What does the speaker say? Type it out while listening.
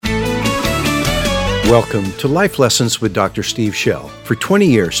Welcome to Life Lessons with Dr. Steve Shell. For 20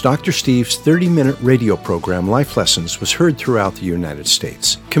 years, Dr. Steve's 30-minute radio program, Life Lessons, was heard throughout the United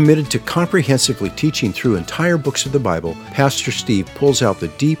States. Committed to comprehensively teaching through entire books of the Bible, Pastor Steve pulls out the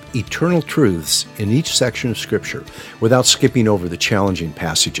deep, eternal truths in each section of Scripture without skipping over the challenging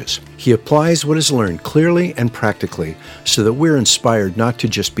passages. He applies what is learned clearly and practically so that we're inspired not to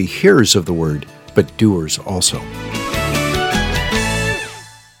just be hearers of the Word, but doers also.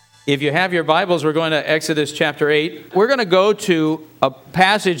 If you have your Bibles, we're going to Exodus chapter 8. We're going to go to a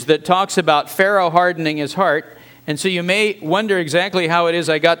passage that talks about Pharaoh hardening his heart. And so you may wonder exactly how it is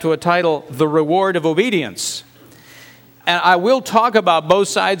I got to a title, The Reward of Obedience. And I will talk about both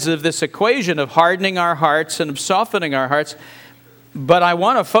sides of this equation of hardening our hearts and of softening our hearts. But I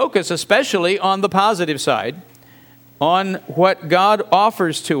want to focus especially on the positive side, on what God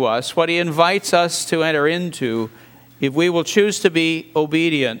offers to us, what He invites us to enter into, if we will choose to be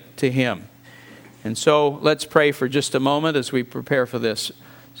obedient to Him. And so let's pray for just a moment as we prepare for this.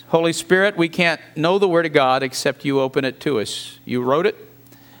 Holy Spirit, we can't know the Word of God except You open it to us. You wrote it,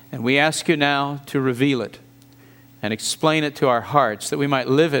 and we ask You now to reveal it and explain it to our hearts, that we might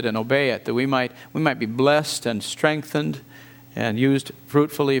live it and obey it, that we might be blessed and strengthened and used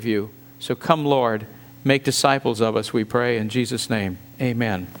fruitfully of You. So come, Lord, make disciples of us, we pray in Jesus' name.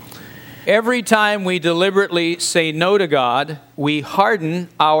 Amen. Every time we deliberately say no to God, we harden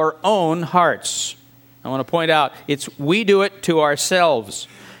our own hearts. I want to point out, we do it to ourselves.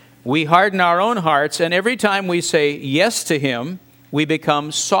 We harden our own hearts, and every time we say yes to Him, we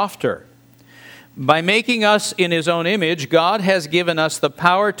become softer. By making us in His own image, God has given us the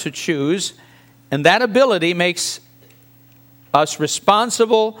power to choose, and that ability makes us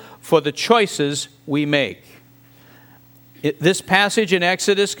responsible for the choices we make. This passage in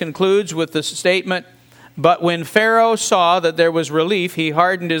Exodus concludes with the statement, "But when Pharaoh saw that there was relief, he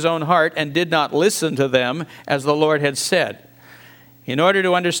hardened his own heart and did not listen to them as the Lord had said." In order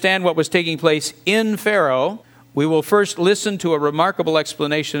to understand what was taking place in Pharaoh, we will first listen to a remarkable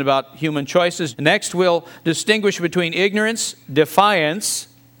explanation about human choices. Next, we'll distinguish between ignorance, defiance,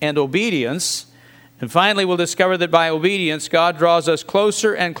 and obedience. And finally, we'll discover that by obedience, God draws us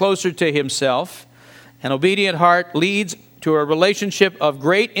closer and closer to Himself. An obedient heart leads to a relationship of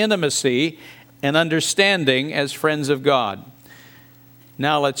great intimacy and understanding as friends of God.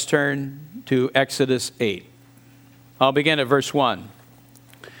 Now let's turn to Exodus 8. I'll begin at verse 1.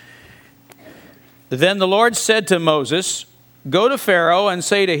 Then the Lord said to Moses, "Go to Pharaoh and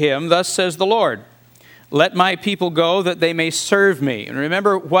say to him, 'Thus says the Lord, let my people go that they may serve me.'" And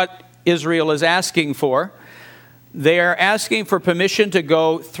remember what Israel is asking for. They are asking for permission to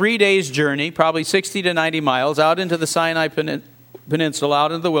go 3 days' journey, probably 60 to 90 miles, out into the Sinai Peninsula,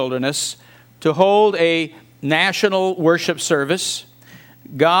 out in the wilderness, to hold a national worship service.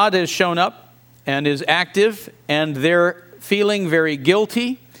 God has shown up and is active, and they're feeling very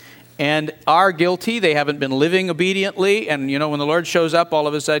guilty and are guilty. They haven't been living obediently. And, when the Lord shows up, all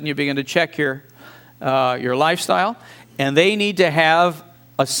of a sudden you begin to check your lifestyle. And they need to have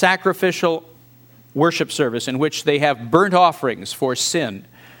a sacrificial worship service in which they have burnt offerings for sin.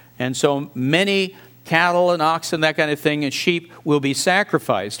 And so many cattle and oxen, that kind of thing, and sheep will be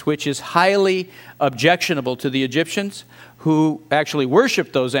sacrificed, which is highly objectionable to the Egyptians who actually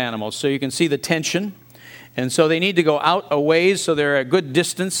worship those animals. So you can see the tension. And so they need to go out a ways so they're a good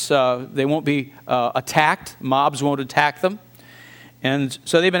distance. They won't be attacked. Mobs won't attack them. And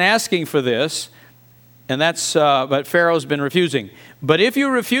so they've been asking for this. And but Pharaoh's been refusing. "But if you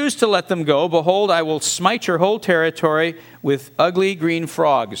refuse to let them go, behold, I will smite your whole territory with ugly green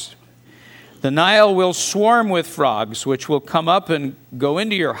frogs. The Nile will swarm with frogs, which will come up and go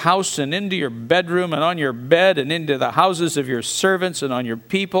into your house and into your bedroom and on your bed and into the houses of your servants and on your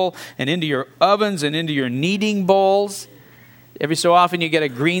people and into your ovens and into your kneading bowls." Every so often you get a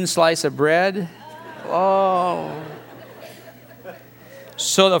green slice of bread. Oh.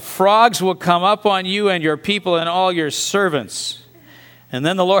 "So the frogs will come up on you and your people and all your servants." And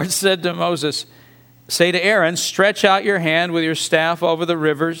then the Lord said to Moses, "Say to Aaron, stretch out your hand with your staff over the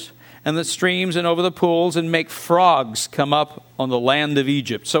rivers and the streams and over the pools and make frogs come up on the land of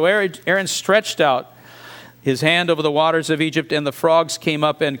Egypt." So Aaron stretched out his hand over the waters of Egypt, and the frogs came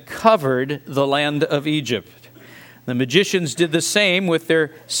up and covered the land of Egypt. The magicians did the same with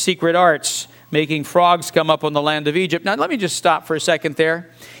their secret arts, making frogs come up on the land of Egypt. Now, let me just stop for a second there.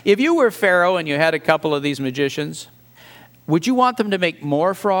 If you were Pharaoh and you had a couple of these magicians, would you want them to make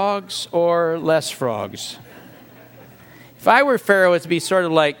more frogs or less frogs? If I were Pharaoh, it'd be sort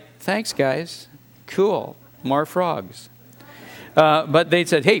of like, "Thanks, guys. Cool. More frogs." But they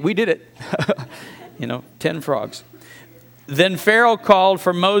said, "Hey, we did it." 10 frogs. Then Pharaoh called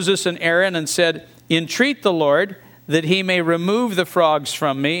for Moses and Aaron and said, Entreat the Lord that he may remove the frogs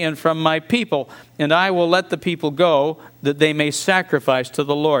from me and from my people, and I will let the people go, that they may sacrifice to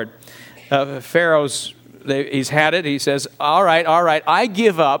the Lord. He's had it. He says, all right, I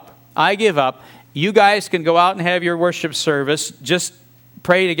give up. You guys can go out and have your worship service. Just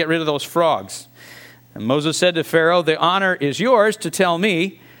pray to get rid of those frogs. And Moses said to Pharaoh, the honor is yours to tell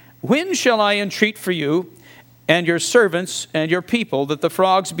me, when shall I entreat for you and your servants and your people, that the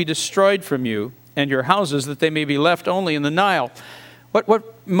frogs be destroyed from you, and your houses, that they may be left only in the Nile?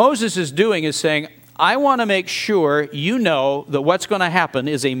 What Moses is doing is saying, I want to make sure you know that what's going to happen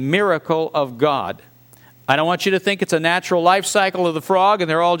is a miracle of God. I don't want you to think it's a natural life cycle of the frog and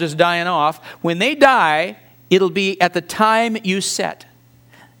they're all just dying off. When they die, it'll be at the time you set.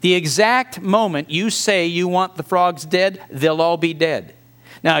 The exact moment you say you want the frogs dead, they'll all be dead.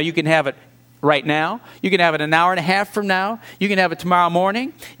 Now, you can have it right now. You can have it an hour and a half from now. You can have it tomorrow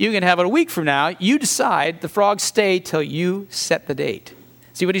morning. You can have it a week from now. You decide the frogs stay till you set the date.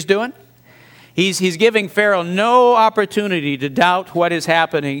 See what he's doing? He's giving Pharaoh no opportunity to doubt what is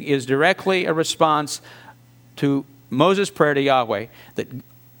happening is directly a response to Moses' prayer to Yahweh, that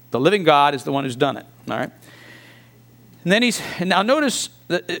the living God is the one who's done it. All right? And then now notice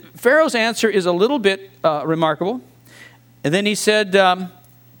that Pharaoh's answer is a little bit remarkable. And then he said,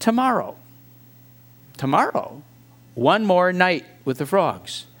 tomorrow, one more night with the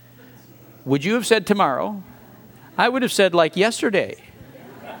frogs. Would you have said tomorrow? I would have said like yesterday.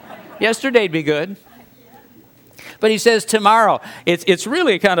 Yesterday'd be good. But he says tomorrow. It's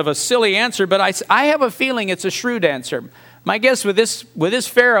really kind of a silly answer, but I have a feeling it's a shrewd answer. My guess with this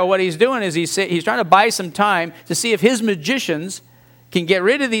Pharaoh, what he's doing is he's trying to buy some time to see if his magicians can get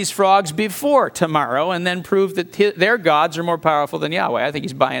rid of these frogs before tomorrow and then prove that their gods are more powerful than Yahweh. I think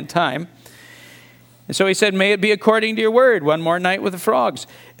he's buying time. And so he said, may it be according to your word, one more night with the frogs.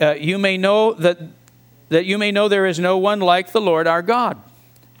 You may know that you may know there is no one like the Lord our God.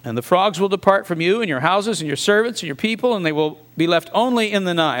 And the frogs will depart from you and your houses and your servants and your people, and they will be left only in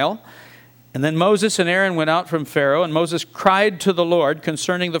the Nile. And then Moses and Aaron went out from Pharaoh, and Moses cried to the Lord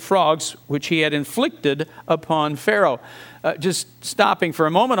concerning the frogs which he had inflicted upon Pharaoh. Just stopping for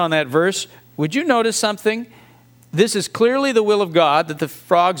a moment on that verse, would you notice something? This is clearly the will of God that the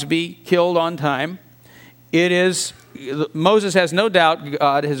frogs be killed on time. Moses has no doubt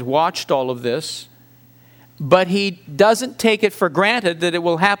God has watched all of this, but he doesn't take it for granted that it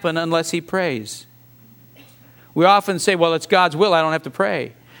will happen unless he prays. We often say, well, it's God's will, I don't have to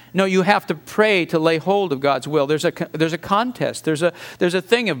pray. No, you have to pray to lay hold of God's will. There's a contest. There's a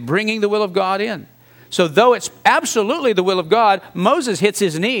thing of bringing the will of God in. So though it's absolutely the will of God, Moses hits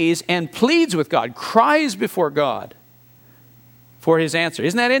his knees and pleads with God, cries before God for his answer.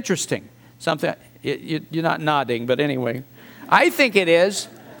 Isn't that interesting? Something you're not nodding, but anyway, I think it is.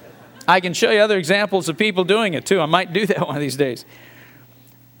 I can show you other examples of people doing it too. I might do that one of these days.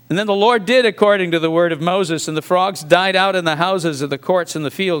 And then the Lord did according to the word of Moses, and the frogs died out in the houses of the courts and the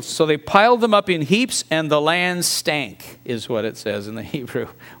fields. So they piled them up in heaps, and the land stank, is what it says in the Hebrew.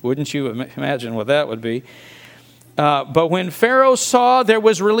 Wouldn't you imagine what that would be? But when Pharaoh saw there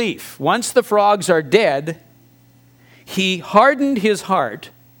was relief, once the frogs are dead, he hardened his heart,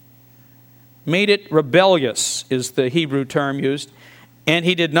 made it rebellious, is the Hebrew term used, and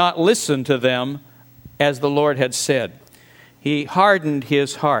he did not listen to them as the Lord had said. He hardened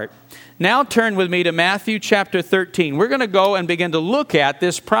his heart. Now turn with me to Matthew chapter 13. We're going to go and begin to look at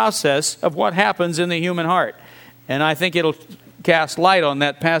this process of what happens in the human heart. And I think it'll cast light on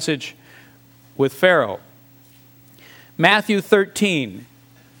that passage with Pharaoh. Matthew 13.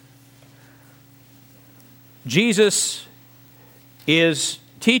 Jesus is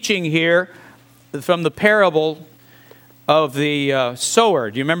teaching here from the parable of the sower.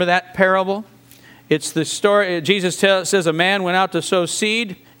 Do you remember that parable? It's the story. Jesus says a man went out to sow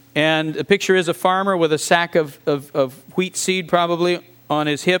seed, and the picture is a farmer with a sack of wheat seed probably on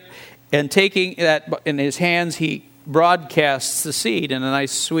his hip, and taking that in his hands, he broadcasts the seed in a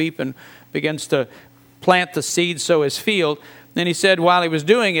nice sweep and begins to plant the seed, sow his field. Then he said while he was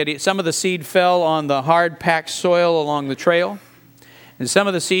doing it, some of the seed fell on the hard packed soil along the trail, and some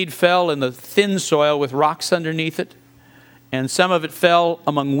of the seed fell in the thin soil with rocks underneath it, and some of it fell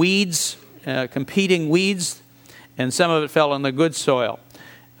among weeds, competing weeds, and some of it fell on the good soil.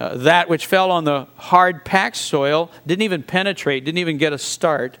 That which fell on the hard packed soil didn't even penetrate, didn't even get a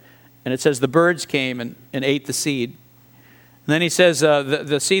start, and it says the birds came and ate the seed. And then he says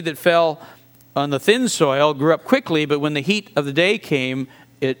the seed that fell on the thin soil grew up quickly, but when the heat of the day came,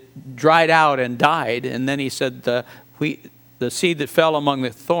 it dried out and died. And then he said the seed that fell among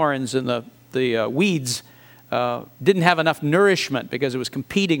the thorns and the weeds didn't have enough nourishment because it was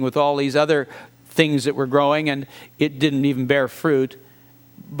competing with all these other things that were growing, and it didn't even bear fruit.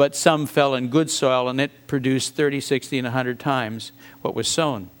 But some fell in good soil, and it produced 30, 60, and 100 times what was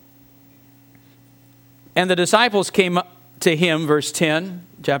sown. And the disciples came up to him, verse 10,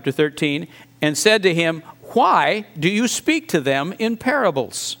 chapter 13, and said to him, "Why do you speak to them in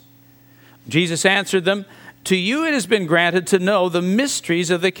parables?" Jesus answered them, "To you it has been granted to know the mysteries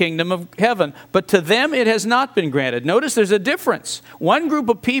of the kingdom of heaven, but to them it has not been granted." Notice there's a difference. One group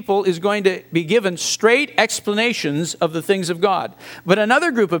of people is going to be given straight explanations of the things of God, but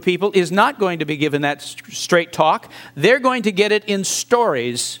another group of people is not going to be given that straight talk. They're going to get it in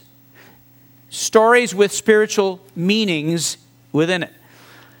stories. Stories with spiritual meanings within it.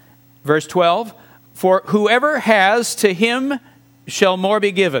 Verse 12, "For whoever has, to him shall more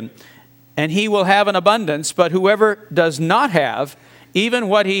be given, and he will have an abundance. But whoever does not have, even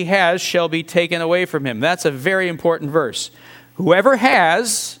what he has shall be taken away from him." That's a very important verse. Whoever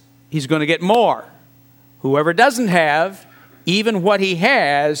has, he's going to get more. Whoever doesn't have, even what he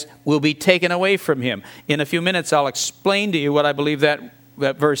has will be taken away from him. In a few minutes, I'll explain to you what I believe that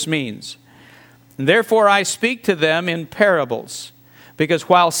verse means. "Therefore I speak to them in parables, because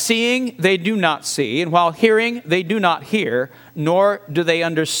while seeing they do not see, and while hearing they do not hear, nor do they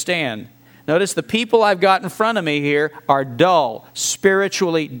understand." Notice the people I've got in front of me here are dull,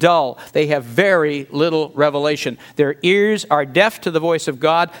 spiritually dull. They have very little revelation. Their ears are deaf to the voice of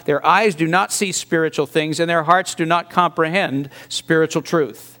God. Their eyes do not see spiritual things, and their hearts do not comprehend spiritual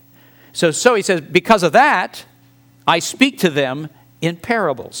truth. So he says, because of that, I speak to them in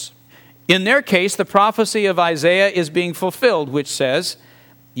parables. In their case, the prophecy of Isaiah is being fulfilled, which says,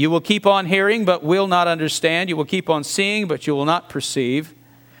 "You will keep on hearing, but will not understand. You will keep on seeing, but you will not perceive.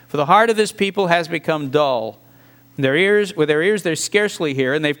 For the heart of this people has become dull. With their ears they scarcely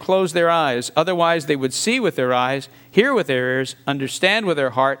hear, and they've closed their eyes. Otherwise they would see with their eyes, hear with their ears, understand with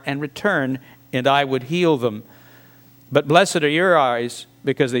their heart, and return, and I would heal them. But blessed are your eyes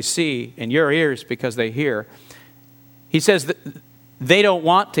because they see, and your ears because they hear." He says that they don't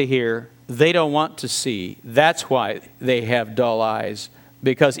want to hear, they don't want to see. That's why they have dull eyes.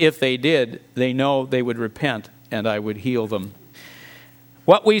 Because if they did, they know they would repent, and I would heal them.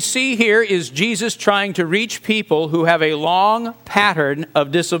 What we see here is Jesus trying to reach people who have a long pattern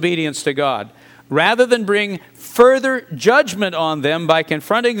of disobedience to God. Rather than bring further judgment on them by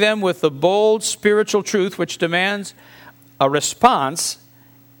confronting them with the bold spiritual truth which demands a response,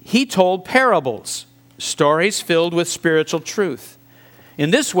 he told parables, stories filled with spiritual truth. In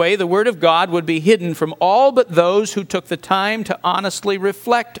this way, the Word of God would be hidden from all but those who took the time to honestly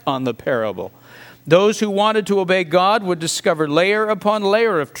reflect on the parable. Those who wanted to obey God would discover layer upon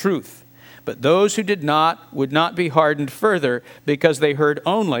layer of truth, but those who did not would not be hardened further because they heard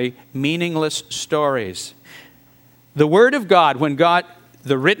only meaningless stories. The Word of God,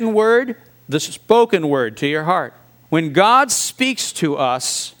 the written Word, the spoken Word to your heart, when God speaks to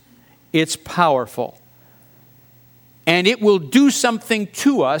us, it's powerful. And it will do something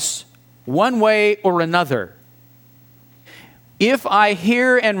to us one way or another. If I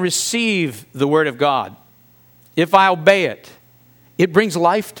hear and receive the Word of God, if I obey it, it brings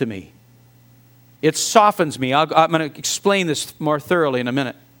life to me. It softens me. I'm going to explain this more thoroughly in a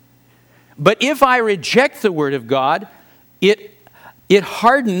minute. But if I reject the Word of God, it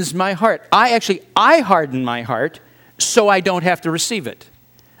hardens my heart. I harden my heart so I don't have to receive it.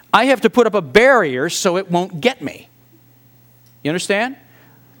 I have to put up a barrier so it won't get me. You understand?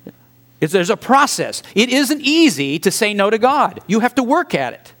 There's a process. It isn't easy to say no to God. You have to work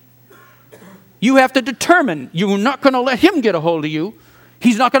at it. You have to determine you're not going to let Him get a hold of you.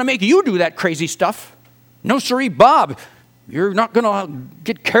 He's not going to make you do that crazy stuff. No, siree, Bob. You're not going to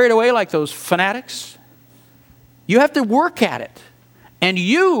get carried away like those fanatics. You have to work at it. And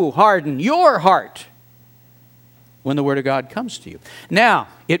you harden your heart when the Word of God comes to you. Now,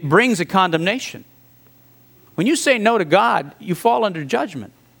 it brings a condemnation. When you say no to God, you fall under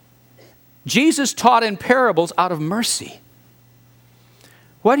judgment. Jesus taught in parables out of mercy.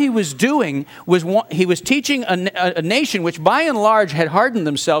 What he was doing was he was teaching a nation which by and large had hardened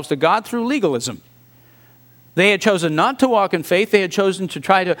themselves to God through legalism. They had chosen not to walk in faith. They had chosen to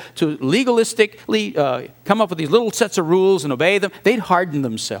try to legalistically come up with these little sets of rules and obey them. They'd hardened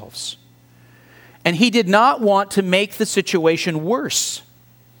themselves. And he did not want to make the situation worse.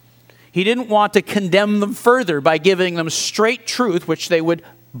 He didn't want to condemn them further by giving them straight truth, which they would,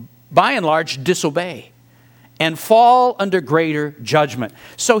 by and large, disobey and fall under greater judgment.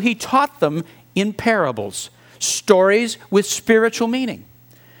 So he taught them in parables, stories with spiritual meaning.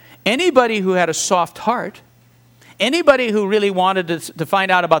 Anybody who had a soft heart, anybody who really wanted to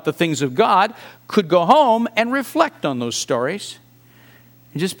find out about the things of God, could go home and reflect on those stories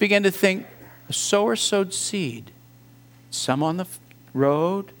and just begin to think, A sower sowed seed, some on the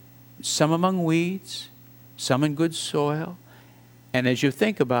road, some among weeds, some in good soil. And as you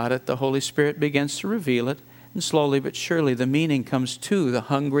think about it, the Holy Spirit begins to reveal it, and slowly but surely the meaning comes to the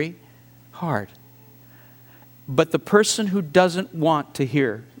hungry heart. But the person who doesn't want to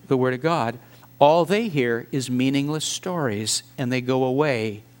hear the Word of God, all they hear is meaningless stories, and they go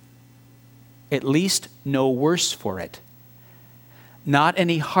away at least no worse for it, not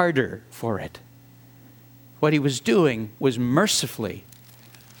any harder for it. What he was doing was mercifully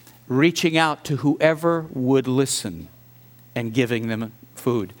reaching out to whoever would listen and giving them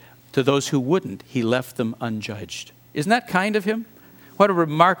food. To those who wouldn't, he left them unjudged. Isn't that kind of him? What a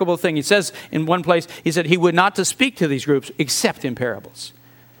remarkable thing. He says in one place, he said he would not to speak to these groups except in parables,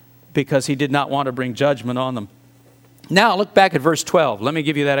 because he did not want to bring judgment on them. Now look back at verse 12. Let me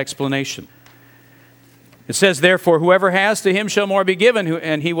give you that explanation. It says, therefore, whoever has, to him shall more be given,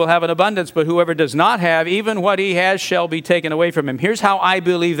 and he will have an abundance. But whoever does not have, even what he has shall be taken away from him. Here's how I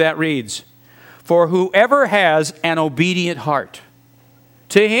believe that reads. For whoever has an obedient heart,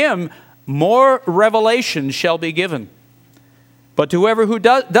 to him more revelation shall be given. But to whoever who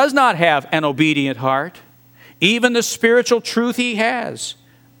does not have an obedient heart, even the spiritual truth he has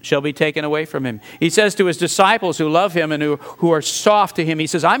shall be taken away from him. He says to his disciples who love him and who are soft to him, he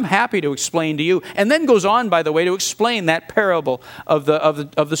says, I'm happy to explain to you. And then goes on, by the way, to explain that parable of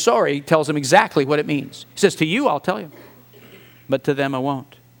the sower. He tells them exactly what it means. He says, to you I'll tell you, but to them I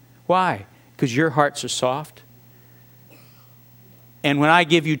won't. Why? Because your hearts are soft. And when I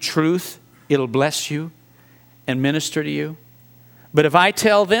give you truth, it'll bless you and minister to you. But if I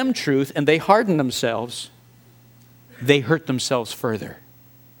tell them truth and they harden themselves, they hurt themselves further.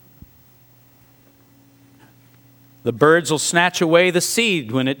 The birds will snatch away the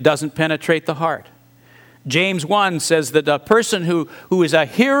seed when it doesn't penetrate the heart. James 1 says that a person who is a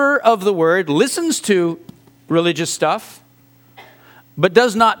hearer of the word, listens to religious stuff, but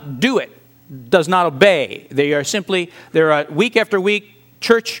does not do it, does not obey. They're a week after week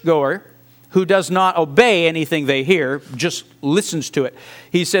churchgoer who does not obey anything they hear, just listens to it.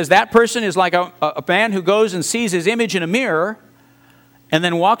 He says that person is like a man who goes and sees his image in a mirror and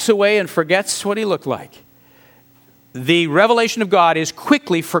then walks away and forgets what he looked like. The revelation of God is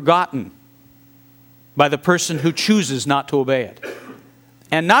quickly forgotten by the person who chooses not to obey it.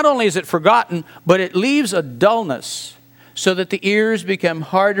 And not only is it forgotten, but it leaves a dullness so that the ears become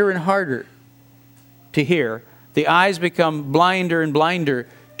harder and harder to hear. The eyes become blinder and blinder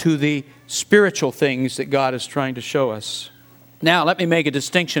to the spiritual things that God is trying to show us. Now, let me make a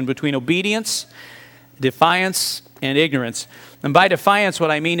distinction between obedience, defiance, and ignorance. And by defiance,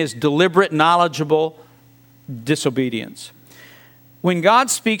 what I mean is deliberate, knowledgeable disobedience. When God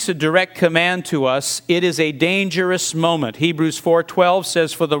speaks a direct command to us, it is a dangerous moment. Hebrews 4:12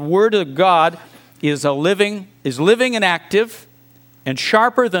 says, for the word of God is living and active, and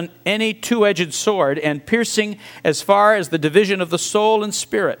sharper than any two-edged sword, and piercing as far as the division of the soul and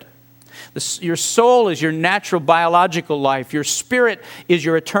spirit. Your soul is your natural biological life. Your spirit is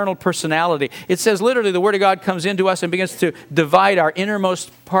your eternal personality. It says literally the Word of God comes into us and begins to divide our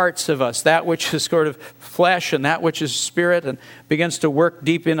innermost parts of us, that which is sort of flesh and that which is spirit, and begins to work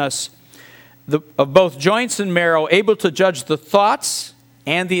deep in us. Of both joints and marrow, able to judge the thoughts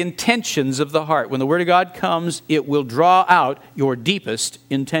and the intentions of the heart. When the Word of God comes, it will draw out your deepest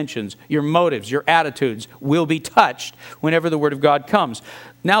intentions. Your motives, your attitudes will be touched whenever the Word of God comes.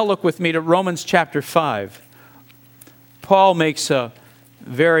 Now look with me to Romans chapter 5. Paul makes a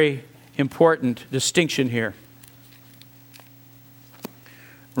very important distinction here.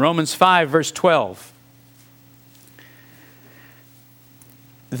 Romans 5, verse 12.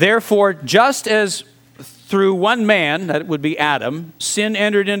 Therefore, just as through one man, that would be Adam, sin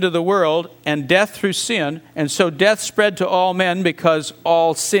entered into the world, and death through sin, and so death spread to all men because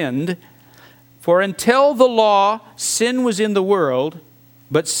all sinned. For until the law, sin was in the world,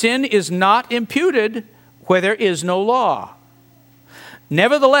 but sin is not imputed where there is no law.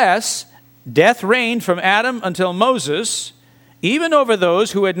 Nevertheless, death reigned from Adam until Moses, even over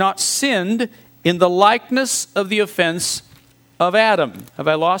those who had not sinned in the likeness of the offense of Adam. Have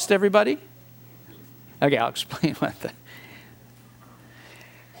I lost everybody? Okay, I'll explain what that.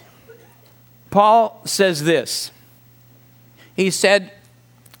 Paul says this. He said,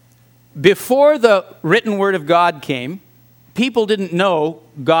 before the written word of God came, people didn't know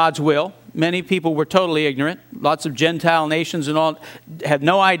God's will. Many people were totally ignorant. Lots of Gentile nations and all had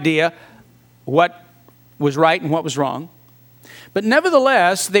no idea what was right and what was wrong. But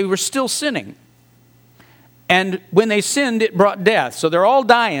nevertheless, they were still sinning. And when they sinned, it brought death. So they're all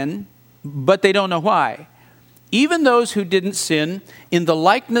dying, but they don't know why. even those who didn't sin, in the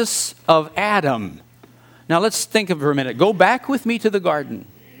likeness of Adam. Now let's think of it for a minute. Go back with me to the garden.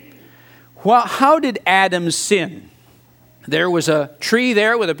 Well, how did Adam sin? There was a tree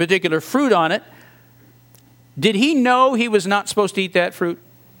there with a particular fruit on it. Did he know he was not supposed to eat that fruit?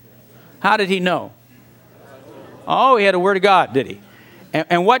 How did he know? Oh, he had a word of God, did he?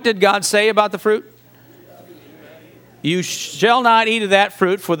 And what did God say about the fruit? You shall not eat of that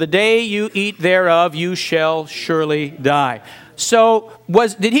fruit, for the day you eat thereof, you shall surely die. So,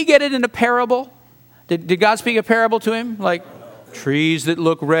 did he get it in a parable? Did God speak a parable to him? Like trees that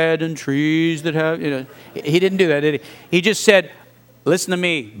look red and trees that have, He didn't do that, did he? He just said, listen to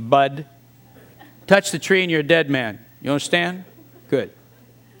me, bud. Touch the tree and you're a dead man. You understand? Good.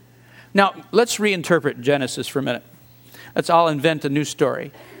 Now, let's reinterpret Genesis for a minute. I'll invent a new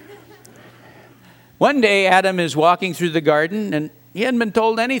story. One day, Adam is walking through the garden, and he hadn't been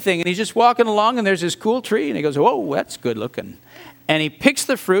told anything, and he's just walking along, and there's this cool tree, and he goes, whoa, that's good looking. And he picks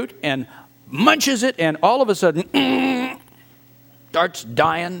the fruit and munches it, and all of a sudden, starts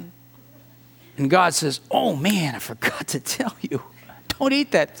dying. And God says, oh man, I forgot to tell you, don't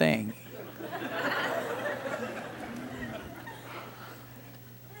eat that thing.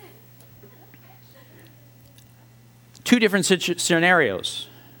 Two different scenarios.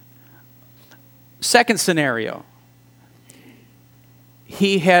 Second scenario,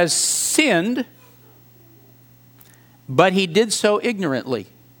 he has sinned, but he did so ignorantly.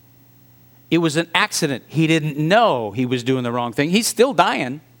 It was an accident. He didn't know he was doing the wrong thing. He's still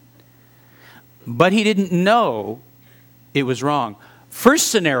dying, but he didn't know it was wrong.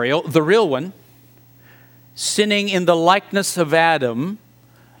 First scenario, the real one, sinning in the likeness of Adam,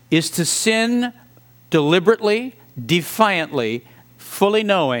 is to sin deliberately, defiantly, fully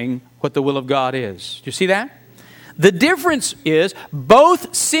knowing what the will of God is. Do you see that? The difference is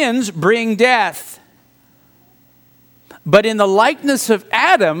both sins bring death. But in the likeness of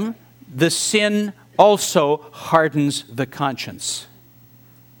Adam, the sin also hardens the conscience.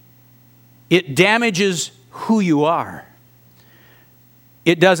 It damages who you are.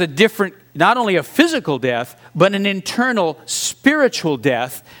 It does a different, not only a physical death, but an internal spiritual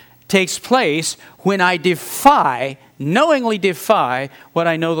death takes place when I knowingly defy what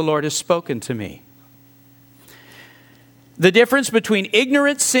I know the Lord has spoken to me. The difference between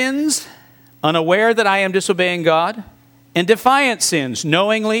ignorant sins, unaware that I am disobeying God, and defiant sins,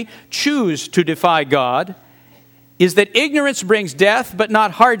 knowingly choose to defy God, is that ignorance brings death but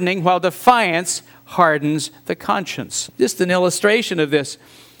not hardening, while defiance hardens the conscience. Just an illustration of this.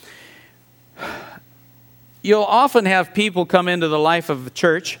 You'll often have people come into the life of the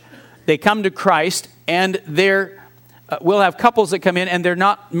church. They come to Christ, and we'll have couples that come in, and they're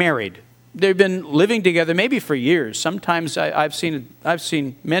not married. They've been living together maybe for years. Sometimes I've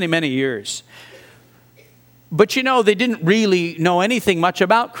seen many, many years. But they didn't really know anything much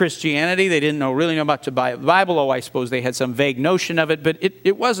about Christianity. They didn't really know much about the Bible. Oh, I suppose they had some vague notion of it, but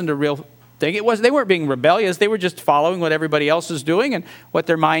it wasn't a real thing. They weren't being rebellious. They were just following what everybody else is doing, and what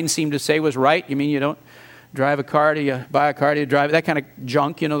their mind seemed to say was right. You mean you don't drive a car, do you buy a car, do you drive it? That kind of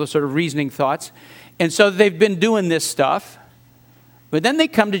junk, the sort of reasoning thoughts. And so they've been doing this stuff, but then they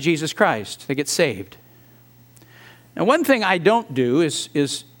come to Jesus Christ. They get saved. Now, one thing I don't do is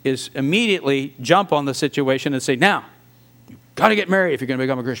immediately jump on the situation and say, now, you've got to get married if you're going to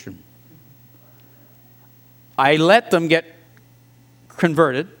become a Christian. I let them get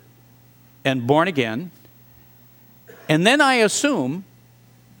converted and born again, and then I assume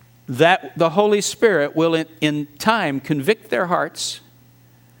that the Holy Spirit will in time convict their hearts,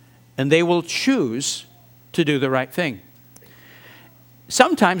 and they will choose to do the right thing.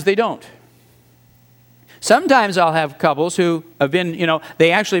 Sometimes they don't. Sometimes I'll have couples who have been,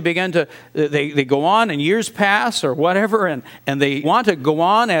 they actually begin to, they go on and years pass or whatever, and they want to go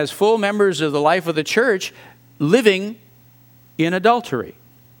on as full members of the life of the church, living in adultery.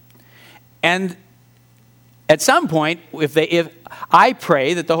 And at some point, if I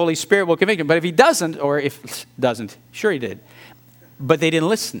pray that the Holy Spirit will convict him, but if he doesn't, sure he did, but they didn't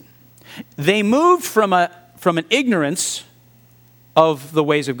listen. They moved from an ignorance of the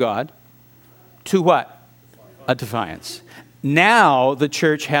ways of God to what? A defiance. Now the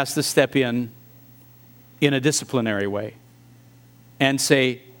church has to step in a disciplinary way and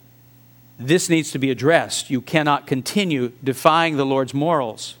say, this needs to be addressed. You cannot continue defying the Lord's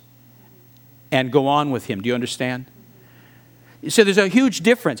morals and go on with him. Do you understand? So there's a huge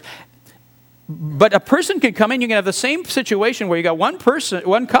difference. But a person can come in, you can have the same situation where you got one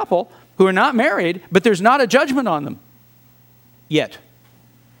couple who are not married, but there's not a judgment on them yet.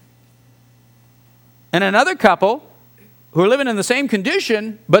 And another couple who are living in the same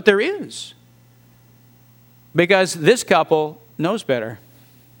condition, but there is. Because this couple knows better.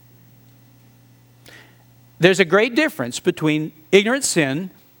 There's a great difference between ignorant sin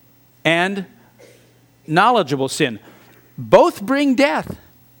and knowledgeable sin. Both bring death.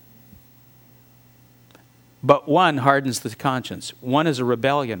 But one hardens the conscience. One is a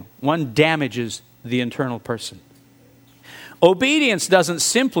rebellion. One damages the internal person. Obedience doesn't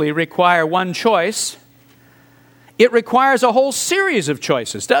simply require one choice. It requires a whole series of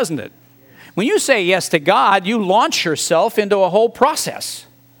choices, doesn't it? When you say yes to God, you launch yourself into a whole process.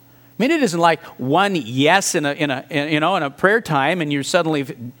 I mean, it isn't like one yes in a prayer time and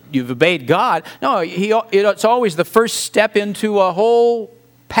you've obeyed God. No, it's always the first step into a whole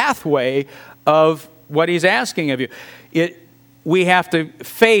pathway of what He's asking of you.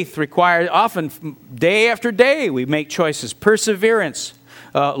 Faith requires often day after day we make choices. Perseverance,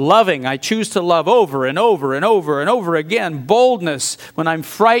 loving, I choose to love over and over and over and over again. Boldness, when I'm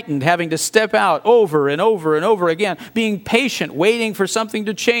frightened, having to step out over and over and over again. Being patient, waiting for something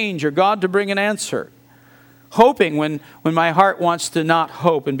to change or God to bring an answer. Hoping when my heart wants to not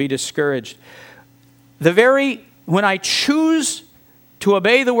hope and be discouraged. When I choose to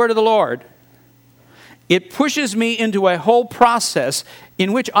obey the word of the Lord, it pushes me into a whole process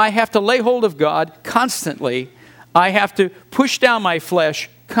in which I have to lay hold of God constantly. I have to push down my flesh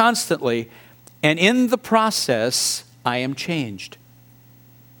constantly. And in the process, I am changed.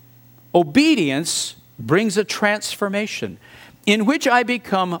 Obedience brings a transformation in which I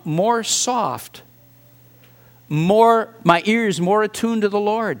become more soft, my ears more attuned to the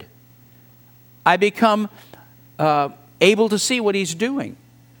Lord. I become able to see what He's doing.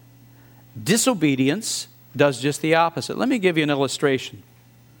 Disobedience does just the opposite. Let me give you an illustration.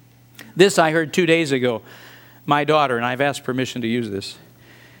 This I heard 2 days ago. My daughter, and I've asked permission to use this.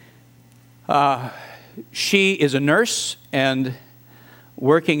 She is a nurse and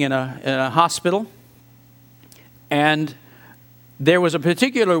working in a hospital. And there was a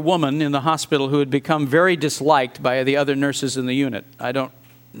particular woman in the hospital who had become very disliked by the other nurses in the unit. I don't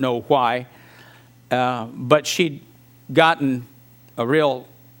know why. But she'd gotten a real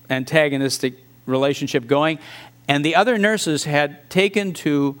antagonistic relationship going, and the other nurses had taken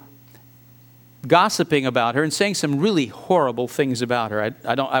to gossiping about her and saying some really horrible things about her.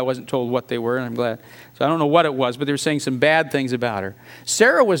 I wasn't told what they were, and I'm glad. So I don't know what it was, but they were saying some bad things about her.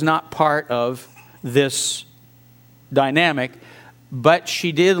 Sarah was not part of this dynamic, but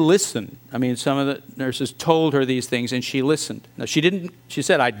she did listen. I mean, some of the nurses told her these things, and she listened. Now, she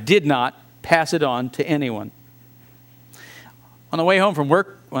said, I did not pass it on to anyone. On the way home from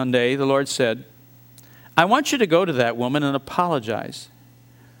work one day, the Lord said, I want you to go to that woman and apologize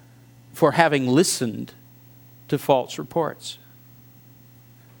for having listened to false reports.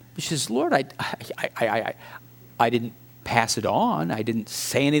 She says, Lord, I didn't pass it on. I didn't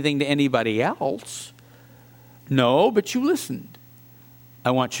say anything to anybody else. No, but you listened.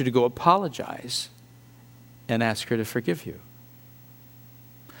 I want you to go apologize and ask her to forgive you.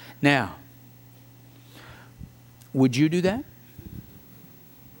 Now, would you do that?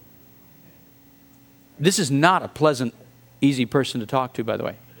 This is not a pleasant, easy person to talk to, by the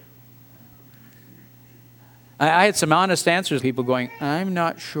way. I had some honest answers, people going, I'm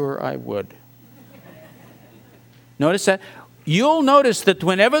not sure I would. Notice that? You'll notice that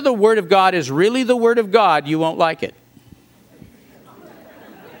whenever the Word of God is really the Word of God, you won't like it.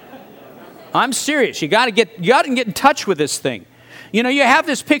 I'm serious. You got to get in touch with this thing. You know, you have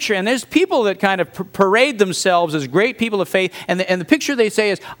this picture, and there's people that kind of parade themselves as great people of faith, and the picture they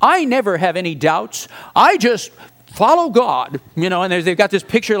say is, I never have any doubts. I just follow God. You know, and they've got this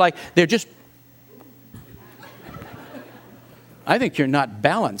picture like they're just... I think you're not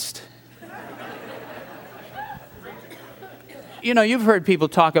balanced. You know, you've heard people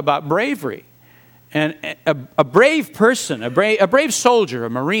talk about bravery. And a brave person, a brave soldier, a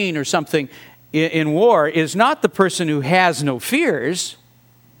Marine or something in war is not the person who has no fears.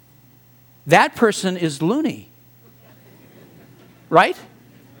 That person is loony. Right?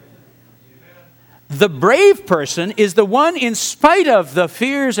 The brave person is the one, in spite of the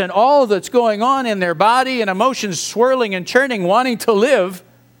fears and all that's going on in their body and emotions swirling and churning, wanting to live,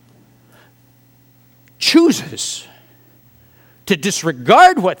 chooses to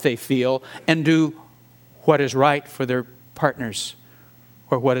disregard what they feel and do what is right for their partners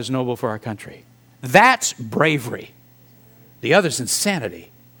or what is noble for our country. That's bravery. The other's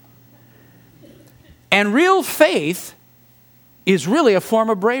insanity. And real faith is really a form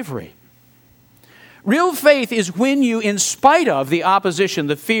of bravery. Real faith is when you, in spite of the opposition,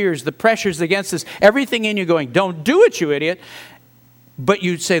 the fears, the pressures against us, everything in you going, don't do it, you idiot. But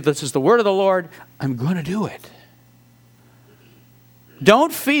you say, this is the word of the Lord. I'm going to do it.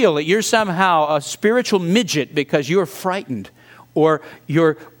 Don't feel that you're somehow a spiritual midget because you're frightened, or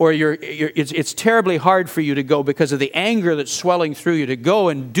it's terribly hard for you to go because of the anger that's swelling through you to go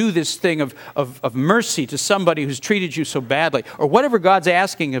and do this thing of mercy to somebody who's treated you so badly, or whatever God's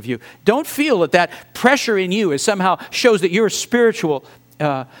asking of you. Don't feel that pressure in you is somehow shows that you're spiritual,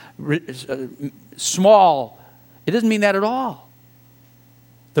 small. It doesn't mean that at all.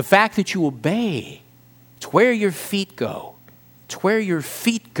 The fact that you obey, it's where your feet go. It's where your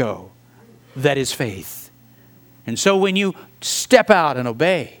feet go that is faith. And so when you step out and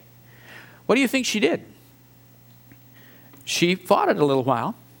obey, what do you think she did? She fought it a little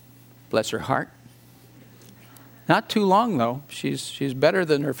while. Bless her heart. Not too long, though. She's better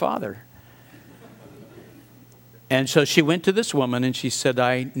than her father. And so she went to this woman and she said,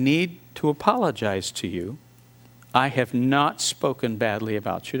 I need to apologize to you. I have not spoken badly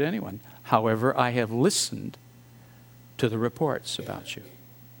about you to anyone. However, I have listened to the reports about you.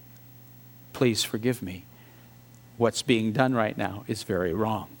 Please forgive me. What's being done right now is very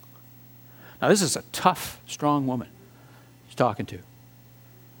wrong. Now, this is a tough, strong woman she's talking to.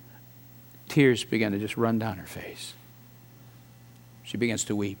 Tears begin to just run down her face. She begins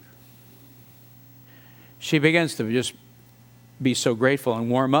to weep. She begins to just be so grateful and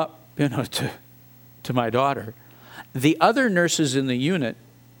warm up, to my daughter. The other nurses in the unit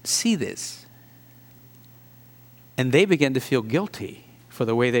see this, and they begin to feel guilty for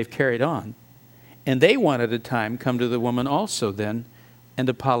the way they've carried on. And they one at a time come to the woman also then and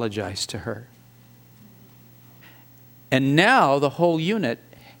apologize to her. And now the whole unit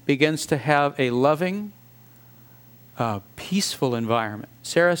begins to have a loving, peaceful environment.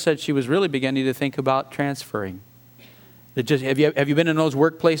 Sarah said she was really beginning to think about transferring. Have you been in those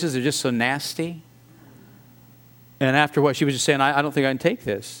workplaces? They're just so nasty. And after what she was just saying, I don't think I can take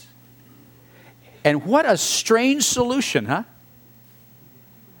this. And what a strange solution, huh?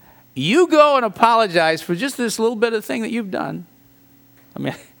 You go and apologize for just this little bit of thing that you've done. I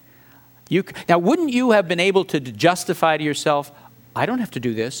mean, now wouldn't you have been able to justify to yourself, I don't have to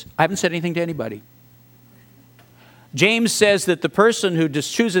do this. I haven't said anything to anybody. James says that the person who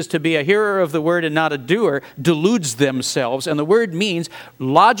just chooses to be a hearer of the word and not a doer deludes themselves. And the word means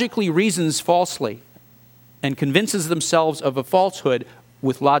logically reasons falsely and convinces themselves of a falsehood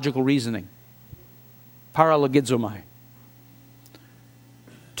with logical reasoning. Paralogizomai.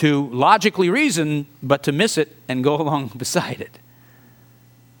 To logically reason, but to miss it and go along beside it.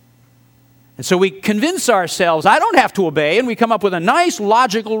 And so we convince ourselves, I don't have to obey, and we come up with a nice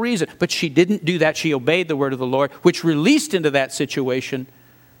logical reason. But she didn't do that. She obeyed the word of the Lord, which released into that situation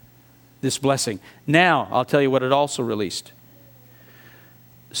this blessing. Now, I'll tell you what it also released.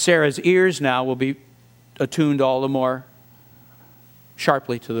 Sarah's ears now will be attuned all the more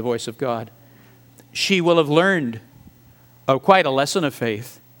sharply to the voice of God. She will have learned quite a lesson of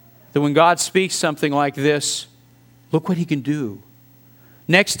faith, that when God speaks something like this, look what he can do.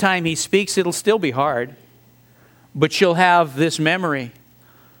 Next time he speaks, it'll still be hard, but she'll have this memory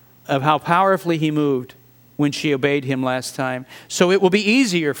of how powerfully he moved when she obeyed him last time. So it will be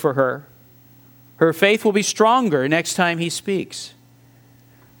easier for her. Her faith will be stronger next time he speaks.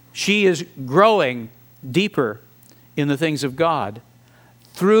 She is growing deeper in the things of God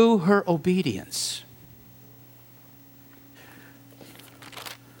through her obedience.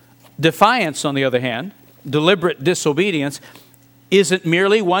 Defiance, on the other hand, deliberate disobedience, isn't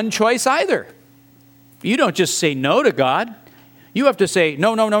merely one choice either. You don't just say no to God. You have to say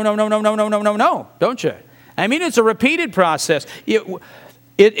no, no, no, no, no, no, no, no, no, no, no, don't you? I mean, it's a repeated process.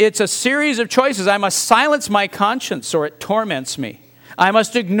 It's a series of choices. I must silence my conscience or it torments me. I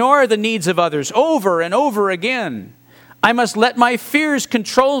must ignore the needs of others over and over again. I must let my fears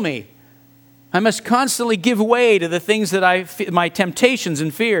control me. I must constantly give way to the things that my temptations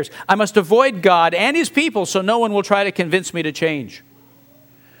and fears. I must avoid God and his people so no one will try to convince me to change.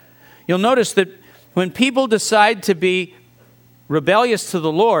 You'll notice that when people decide to be rebellious to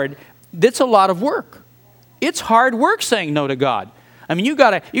the Lord, it's a lot of work. It's hard work saying no to God. I mean, you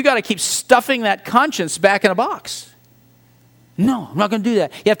gotta keep stuffing that conscience back in a box. No, I'm not going to do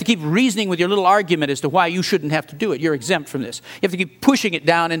that. You have to keep reasoning with your little argument as to why you shouldn't have to do it. You're exempt from this. You have to keep pushing it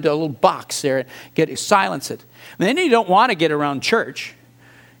down into a little box there and silence it. And then you don't want to get around church.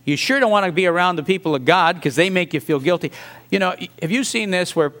 You sure don't want to be around the people of God because they make you feel guilty. You know, have you seen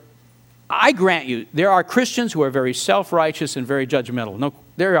this where, I grant you, there are Christians who are very self-righteous and very judgmental. No,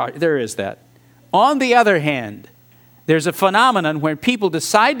 there is that. On the other hand, there's a phenomenon where people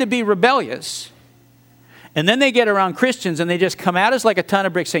decide to be rebellious, and then they get around Christians and they just come at us like a ton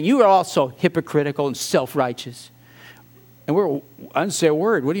of bricks saying, you are all so hypocritical and self-righteous. And I didn't say a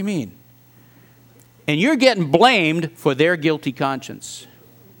word. What do you mean? and you're getting blamed for their guilty conscience.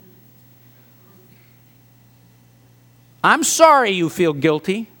 I'm sorry you feel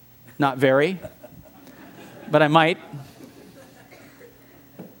guilty. Not very, but I might.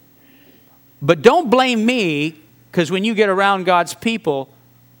 But don't blame me, because when you get around God's people,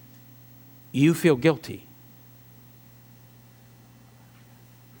 you feel guilty.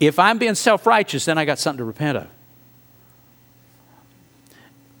 If I'm being self-righteous, then I got something to repent of.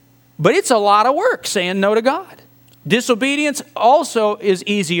 But it's a lot of work saying no to God. Disobedience also is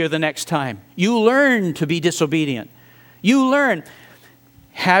easier the next time. You learn to be disobedient. You learn.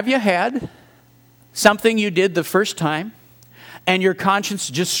 Have you had something you did the first time and your conscience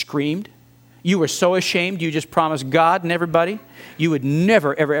just screamed? You were so ashamed you just promised God and everybody you would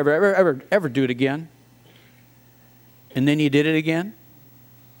never, ever, ever, ever, ever, ever do it again. And then you did it again.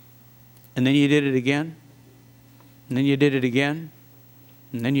 And then you did it again. And then you did it again.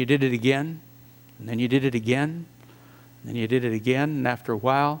 And then you did it again. And then you did it again. And then you did it again. And after a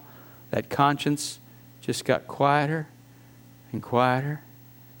while, that conscience just got quieter and quieter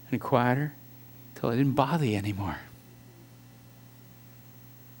and quieter until it didn't bother you anymore.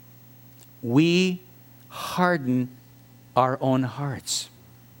 We harden our own hearts.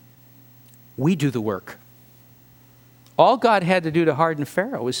 We do the work. All God had to do to harden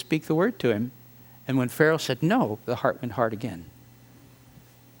Pharaoh was speak the word to him. And when Pharaoh said no, the heart went hard again.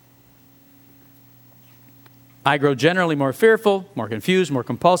 I grow generally more fearful, more confused, more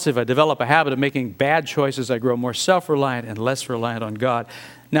compulsive. I develop a habit of making bad choices. I grow more self-reliant and less reliant on God.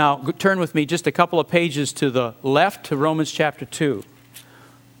 Now, turn with me just a couple of pages to the left to Romans chapter 2.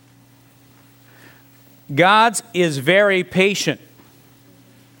 God is very patient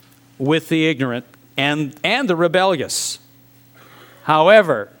with the ignorant and the rebellious.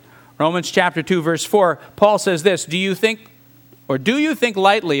 However, Romans chapter 2, verse 4, Paul says this, Do you think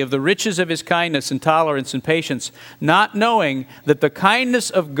lightly of the riches of his kindness and tolerance and patience, not knowing that the kindness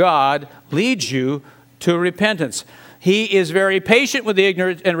of God leads you to repentance? He is very patient with the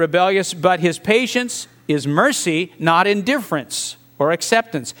ignorant and rebellious, but his patience is mercy, not indifference or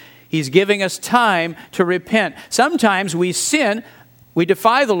acceptance. He's giving us time to repent. Sometimes we sin, we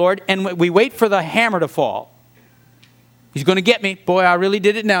defy the Lord, and we wait for the hammer to fall. He's going to get me. Boy, I really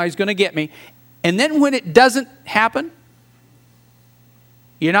did it now. He's going to get me. And then when it doesn't happen,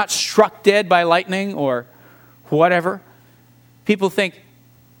 you're not struck dead by lightning or whatever, people think,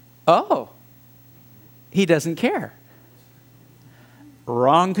 oh, he doesn't care.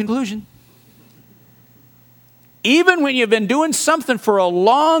 Wrong conclusion. Even when you've been doing something for a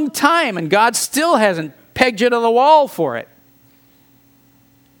long time and God still hasn't pegged you to the wall for it,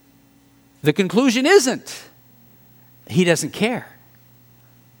 the conclusion isn't he doesn't care.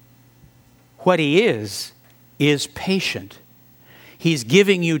 What he is patient. He's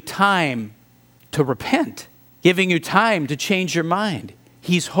giving you time to repent, giving you time to change your mind.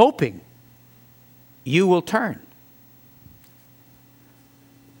 He's hoping you will turn.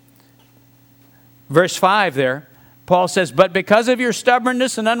 Verse 5 there, Paul says, But because of your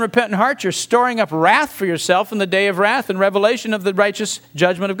stubbornness and unrepentant heart, you're storing up wrath for yourself in the day of wrath and revelation of the righteous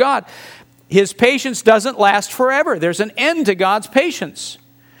judgment of God. His patience doesn't last forever. There's an end to God's patience.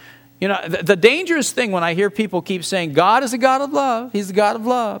 You know, the dangerous thing when I hear people keep saying, God is a God of love. He's a God of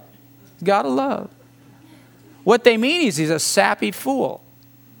love. God of love. What they mean is he's a sappy fool.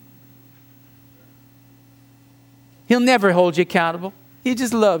 He'll never hold you accountable. He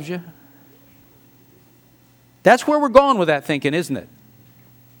just loves you. That's where we're going with that thinking, isn't it?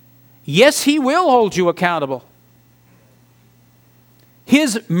 Yes, he will hold you accountable.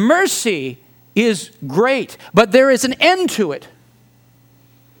 His mercy is great, but there is an end to it.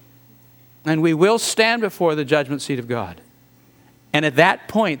 And we will stand before the judgment seat of God. And at that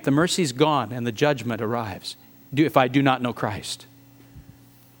point, the mercy's gone and the judgment arrives, if I do not know Christ.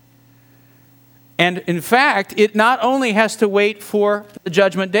 And in fact, it not only has to wait for the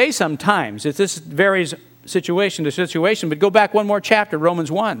judgment day sometimes. This varies situation to situation, but go back one more chapter,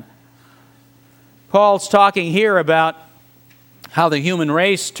 Romans 1. Paul's talking here about how the human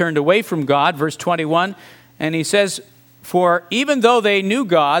race turned away from God, verse 21, and he says, For even though they knew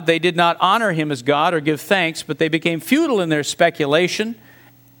God, they did not honor him as God or give thanks, but they became futile in their speculation,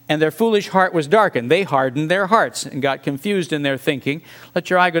 and their foolish heart was darkened. They hardened their hearts and got confused in their thinking. Let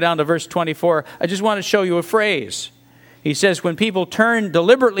your eye go down to verse 24. I just want to show you a phrase. He says, when people turn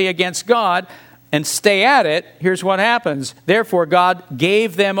deliberately against God and stay at it, here's what happens. Therefore, God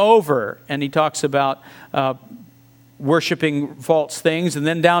gave them over. And he talks about worshiping false things. And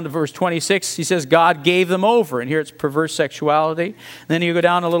then down to verse 26, he says, God gave them over. And here it's perverse sexuality. And then you go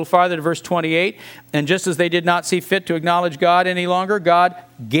down a little farther to verse 28. And just as they did not see fit to acknowledge God any longer, God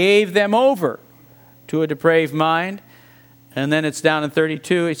gave them over to a depraved mind. And then it's down in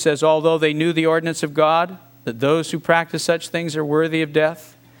 32. It says, although they knew the ordinance of God, that those who practice such things are worthy of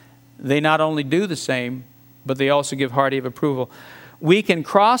death, they not only do the same, but they also give hearty of approval. We can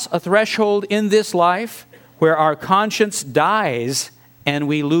cross a threshold in this life where our conscience dies and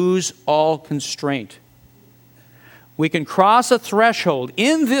we lose all constraint. We can cross a threshold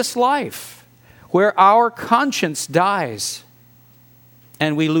in this life where our conscience dies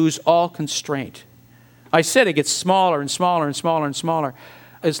and we lose all constraint. I said it gets smaller and smaller and smaller and smaller.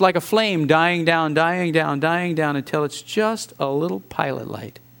 It's like a flame dying down, dying down, dying down until it's just a little pilot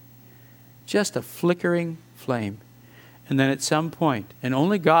light. Just a flickering flame. And then at some point, and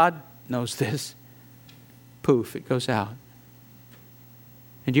only God knows this, poof, it goes out.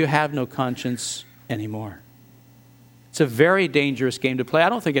 And you have no conscience anymore. It's a very dangerous game to play. I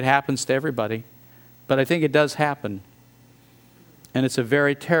don't think it happens to everybody, but I think it does happen. And it's a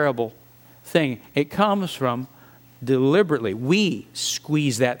very terrible thing. It comes from deliberately. We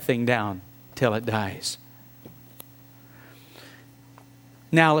squeeze that thing down till it dies.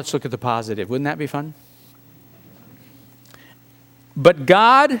 Now let's look at the positive. Wouldn't that be fun? But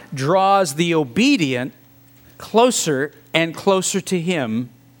God draws the obedient closer and closer to Him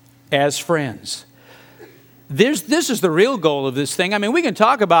as friends. This is the real goal of this thing. I mean, we can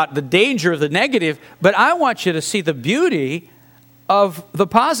talk about the danger of the negative, but I want you to see the beauty of the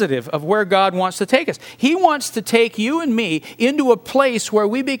positive, of where God wants to take us. He wants to take you and me into a place where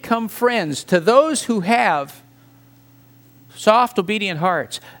we become friends to those who have soft, obedient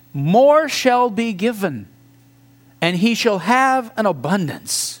hearts. More shall be given, and he shall have an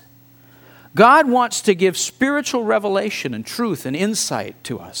abundance. God wants to give spiritual revelation and truth and insight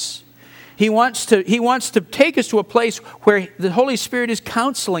to us. He wants to take us to a place where the Holy Spirit is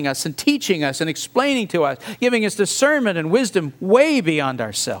counseling us and teaching us and explaining to us, giving us discernment and wisdom way beyond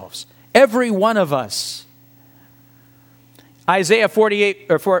ourselves. Every one of us. Isaiah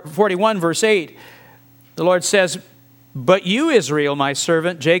 41 verse 8, the Lord says, but you, Israel, my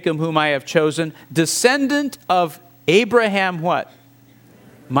servant, Jacob, whom I have chosen, descendant of Abraham, what?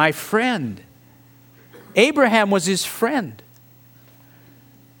 My friend. Abraham was his friend.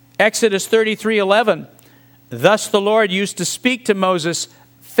 Exodus 33:11, thus the Lord used to speak to Moses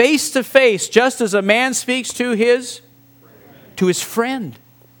face to face, just as a man speaks to his friend.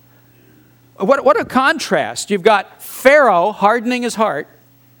 What a contrast. You've got Pharaoh hardening his heart.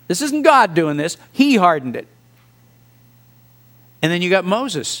 This isn't God doing this. He hardened it. And then you got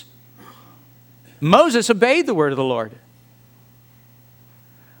Moses. Moses obeyed the word of the Lord.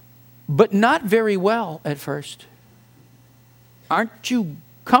 But not very well at first. Aren't you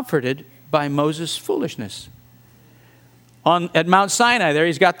comforted by Moses' foolishness? At Mount Sinai there,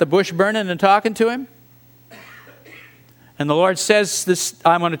 he's got the bush burning and talking to him. And the Lord says,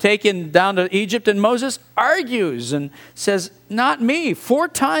 I'm going to take you down to Egypt. And Moses argues and says, not me. 4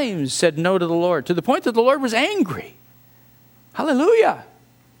 times said no to the Lord, to the point that the Lord was angry. Hallelujah.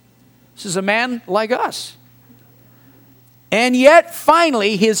 This is a man like us. And yet,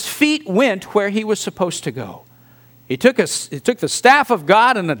 finally, his feet went where he was supposed to go. He took the staff of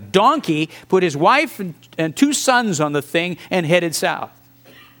God and a donkey, put his wife and 2 sons on the thing, and headed south.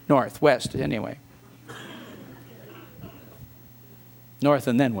 North, west, anyway. North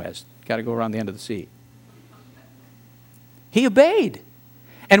and then west. Got to go around the end of the sea. He obeyed.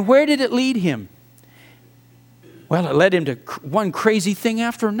 And where did it lead him? Well, it led him to one crazy thing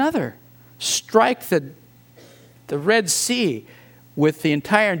after another. Strike the Red Sea with the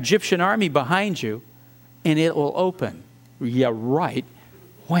entire Egyptian army behind you, and it will open. Yeah, right.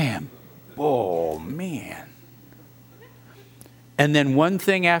 Wham. Oh, man. And then one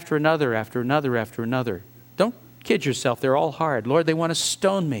thing after another, after another, after another. Don't kid yourself. They're all hard. Lord, they want to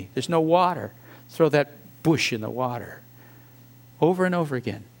stone me. There's no water. Throw that bush in the water. Over and over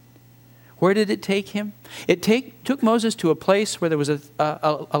again. Where did it take him? It took Moses to a place where there was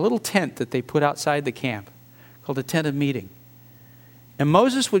a little tent that they put outside the camp called a tent of meeting. And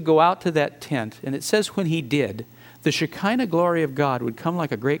Moses would go out to that tent, and it says when he did, the Shekinah glory of God would come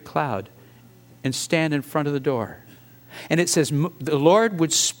like a great cloud and stand in front of the door. And it says the Lord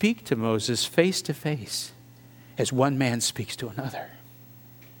would speak to Moses face to face as one man speaks to another.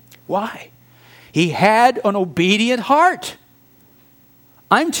 Why? He had an obedient heart.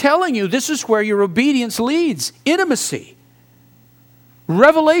 I'm telling you, this is where your obedience leads. Intimacy,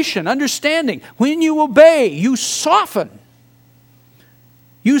 revelation, understanding. When you obey, you soften.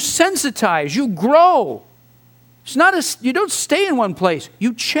 You sensitize. You grow. You don't stay in one place.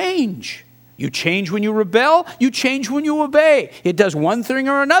 You change. You change when you rebel. You change when you obey. It does one thing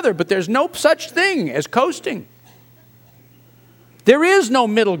or another, but there's no such thing as coasting. There is no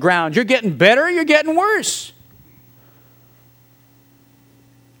middle ground. You're getting better, you're getting worse.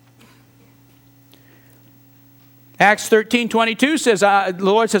 Acts 13:22 says, the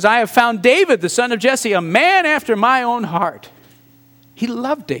Lord says, I have found David, the son of Jesse, a man after my own heart. He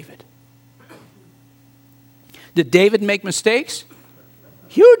loved David. Did David make mistakes?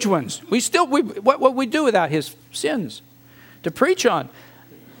 Huge ones. What we do without his sins to preach on.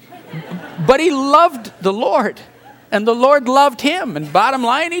 But he loved the Lord, and the Lord loved him. And bottom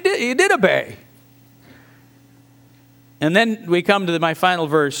line, he did obey. And then we come to my final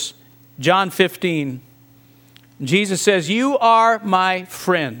verse, John 15. Jesus says, you are my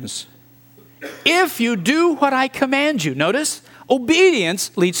friends if you do what I command you. Notice,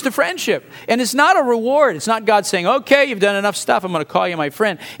 obedience leads to friendship. And it's not a reward. It's not God saying, okay, you've done enough stuff, I'm going to call you my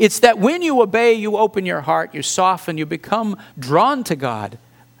friend. It's that when you obey, you open your heart, you soften, you become drawn to God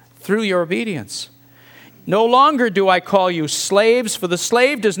through your obedience. No longer do I call you slaves, for the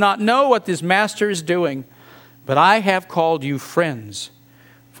slave does not know what his master is doing, but I have called you friends.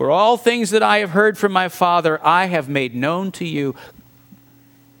 For all things that I have heard from my Father, I have made known to you.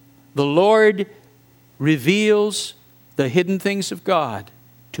 The Lord reveals the hidden things of God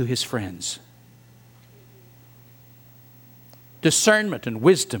to his friends. Discernment and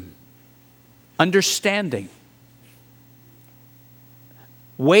wisdom, understanding,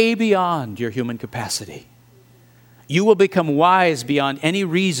 way beyond your human capacity. You will become wise beyond any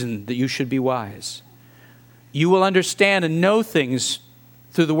reason that you should be wise. You will understand and know things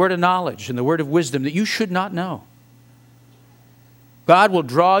through the word of knowledge and the word of wisdom that you should not know. God will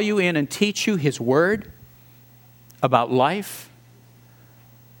draw you in and teach you his word about life,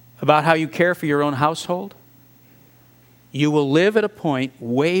 about how you care for your own household. You will live at a point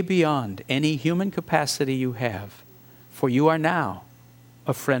way beyond any human capacity you have, for you are now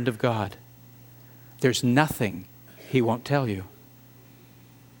a friend of God. There's nothing he won't tell you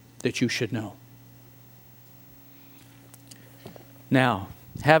that you should know. Now,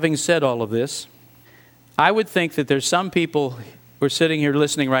 having said all of this, I would think that there's some people who are sitting here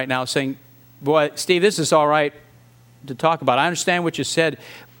listening right now saying, boy, Steve, this is all right to talk about. I understand what you said,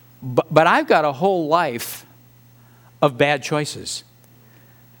 but I've got a whole life of bad choices.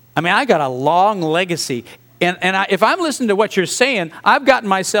 I mean, I got a long legacy. And if I'm listening to what you're saying, I've gotten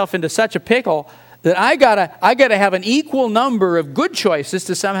myself into such a pickle that I gotta have an equal number of good choices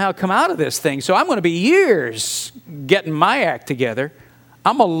to somehow come out of this thing. So I'm going to be years getting my act together.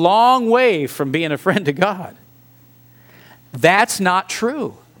 I'm a long way from being a friend to God. That's not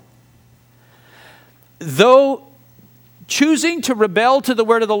true. Though choosing to rebel to the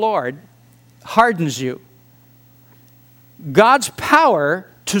word of the Lord hardens you, God's power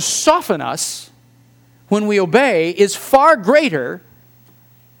to soften us when we obey is far greater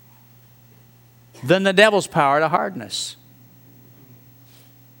than the devil's power to harden us.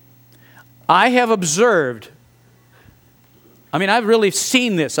 I have observed, I've really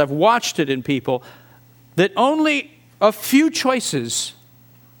seen this, I've watched it in people, that only a few choices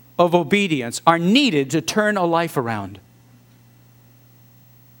of obedience are needed to turn a life around.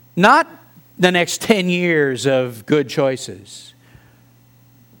 Not the next 10 years of good choices.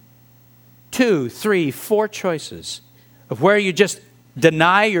 2, 3, 4 choices of where you just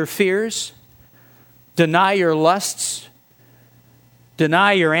deny your fears, deny your lusts,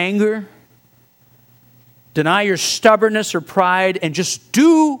 deny your anger, deny your stubbornness or pride, and just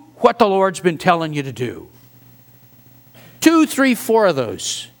do what the Lord's been telling you to do. 2, 3, 4 of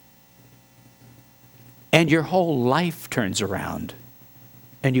those. And your whole life turns around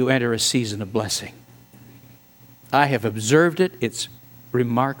and you enter a season of blessing. I have observed it. It's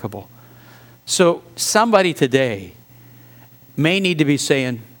remarkable. So somebody today may need to be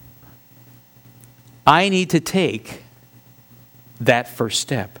saying, I need to take that first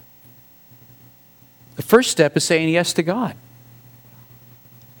step. The first step is saying yes to God.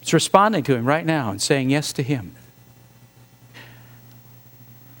 It's responding to him right now and saying yes to him.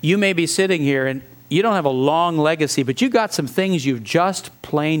 You may be sitting here and you don't have a long legacy, but you got some things you've just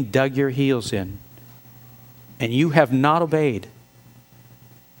plain dug your heels in. And you have not obeyed.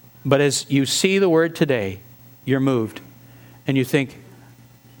 But as you see the word today, you're moved. And you think,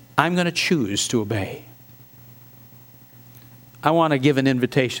 I'm going to choose to obey. I want to give an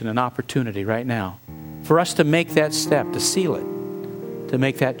invitation, an opportunity right now for us to make that step, to seal it, to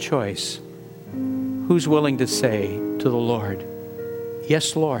make that choice. Who's willing to say to the Lord,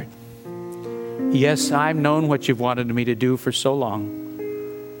 yes, Lord. Yes, I've known what you've wanted me to do for so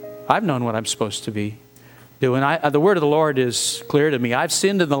long. I've known what I'm supposed to be doing. The word of the Lord is clear to me. I've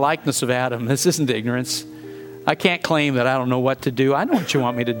sinned in the likeness of Adam. This isn't ignorance. I can't claim that I don't know what to do. I know what you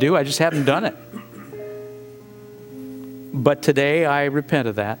want me to do. I just haven't done it. But today I repent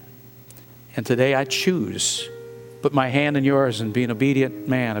of that. And today I choose, put my hand in yours and be an obedient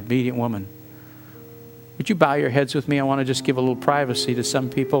man, obedient woman. Would you bow your heads with me? I want to just give a little privacy to some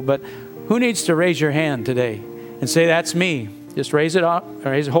people, but who needs to raise your hand today and say, that's me? Just raise it up,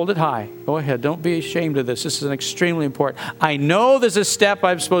 hold it high. Go ahead. Don't be ashamed of this. This is extremely important. I know there's a step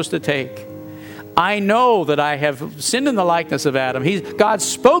I'm supposed to take. I know that I have sinned in the likeness of Adam. God's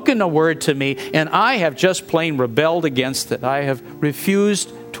spoken a word to me, and I have just plain rebelled against it. I have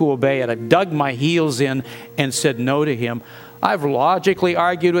refused to obey it. I've dug my heels in and said no to him. I've logically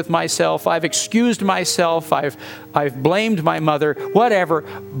argued with myself. I've excused myself. I've blamed my mother, whatever,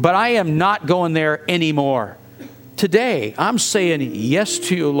 but I am not going there anymore. Today, I'm saying yes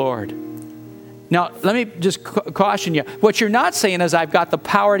to you, Lord. Now, let me just caution you. What you're not saying is, I've got the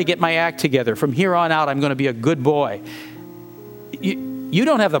power to get my act together. From here on out, I'm going to be a good boy. You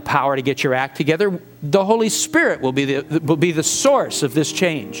don't have the power to get your act together. The Holy Spirit will be the source of this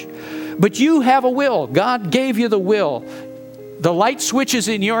change. But you have a will. God gave you the will. The light switch is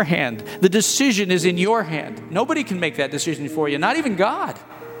in your hand. The decision is in your hand. Nobody can make that decision for you, not even God.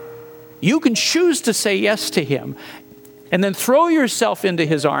 You can choose to say yes to him. And then throw yourself into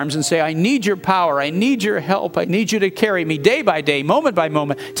his arms and say, I need your power. I need your help. I need you to carry me day by day, moment by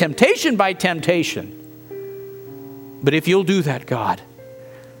moment, temptation by temptation. But if you'll do that, God,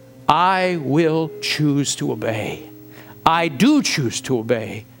 I will choose to obey. I do choose to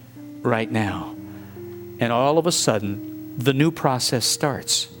obey right now. And all of a sudden, the new process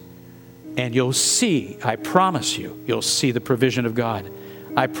starts. And you'll see, I promise you, you'll see the provision of God.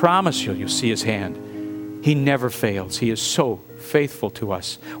 I promise you'll see his hand. He never fails. He is so faithful to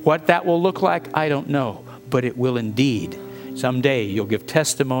us. What that will look like, I don't know, but it will indeed. Someday you'll give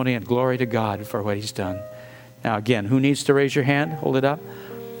testimony and glory to God for what he's done. Now again, who needs to raise your hand? Hold it up.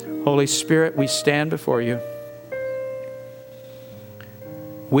 Holy Spirit, we stand before you.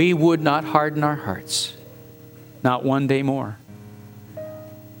 We would not harden our hearts, not one day more.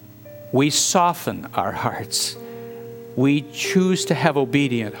 We soften our hearts. We choose to have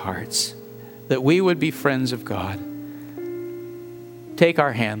obedient hearts, that we would be friends of God. Take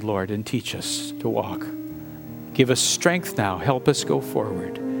our hand, Lord, and teach us to walk. Give us strength now. Help us go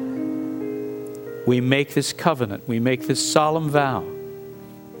forward. We make this covenant. We make this solemn vow.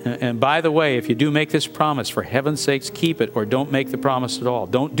 And by the way, if you do make this promise, for heaven's sakes, keep it, or don't make the promise at all.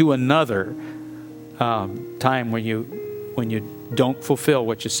 Don't do another time when you don't fulfill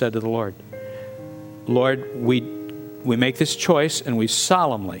what you said to the Lord. Lord, we make this choice, and we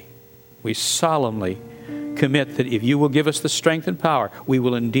solemnly commit that if you will give us the strength and power, we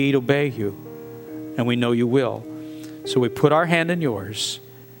will indeed obey you. And we know you will. So we put our hand in yours,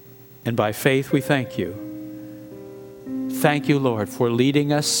 and by faith we thank you. Thank you, Lord, for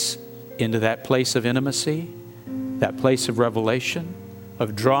leading us into that place of intimacy, that place of revelation,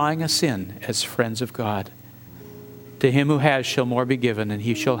 of drawing us in as friends of God. To him who has shall more be given, and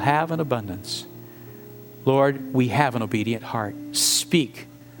he shall have an abundance. Lord, we have an obedient heart. Speak,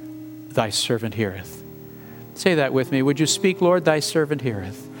 thy servant heareth. Say that with me. Would you speak, Lord, thy servant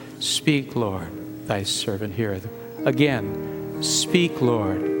heareth? Speak, Lord, thy servant heareth. Again, speak,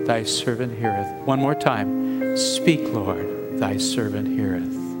 Lord, thy servant heareth. One more time. Speak, Lord, thy servant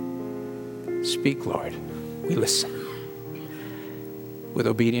heareth. Speak, Lord. We listen with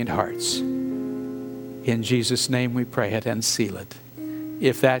obedient hearts. In Jesus' name we pray it and seal it.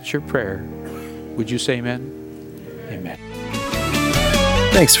 If that's your prayer, would you say amen? Amen.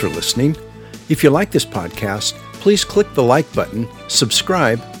 Thanks for listening. If you like this podcast, please click the like button,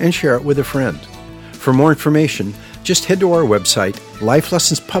 subscribe, and share it with a friend. For more information, just head to our website,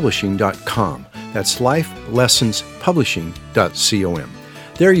 lifelessonspublishing.com. That's lifelessonspublishing.com.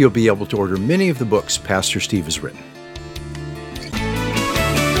 There you'll be able to order many of the books Pastor Steve has written.